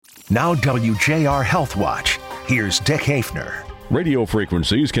Now WJR HealthWatch. Here's Dick Haefner. Radio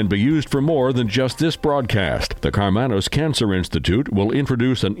frequencies can be used for more than just this broadcast. The Karmanos Cancer Institute will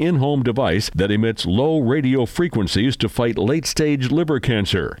introduce an in-home device that emits low radio frequencies to fight late-stage liver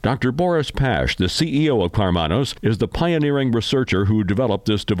cancer. Dr. Boris Pasche, the CEO of Karmanos, is the pioneering researcher who developed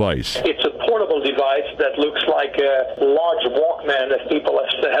this device. It's a portable device that looks like a large Walkman, as people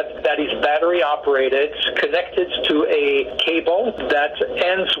have said, that is battery operated, connected to a cable that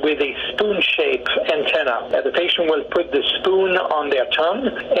ends with a spoon-shaped antenna. The patient will put the spoon on their tongue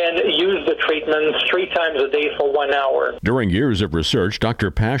and use the treatment 3 times a day for 1 hour. During years of research,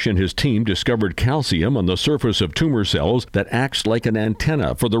 Dr. Pasche and his team discovered calcium on the surface of tumor cells that acts like an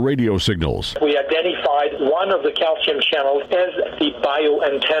antenna for the radio signals. We identified one of the calcium channels as the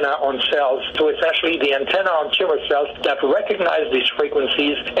bioantenna on cells. So it's actually the antenna on tumor cells that recognized these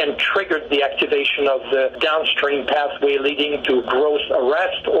frequencies and triggered the activation of the downstream pathway leading to growth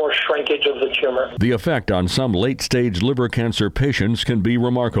arrest or shrinkage of the tumor. The effect on some late-stage liver cancer patients can be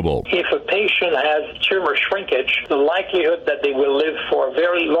remarkable. If a patient has tumor shrinkage, the likelihood that they will live for a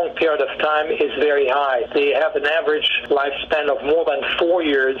very long period of time is very high. They have an average lifespan of more than 4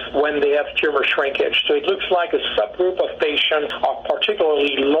 years when they have tumor shrinkage. So it looks like a subgroup of patients are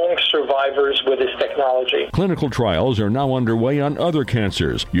particularly long survivors with this technology. Clinical trials are now underway on other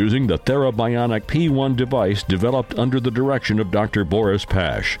cancers using the Therabionic P1 device developed under the direction of Dr. Boris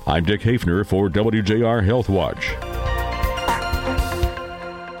Pasche. I'm Dick Haefner for WJR HealthWatch.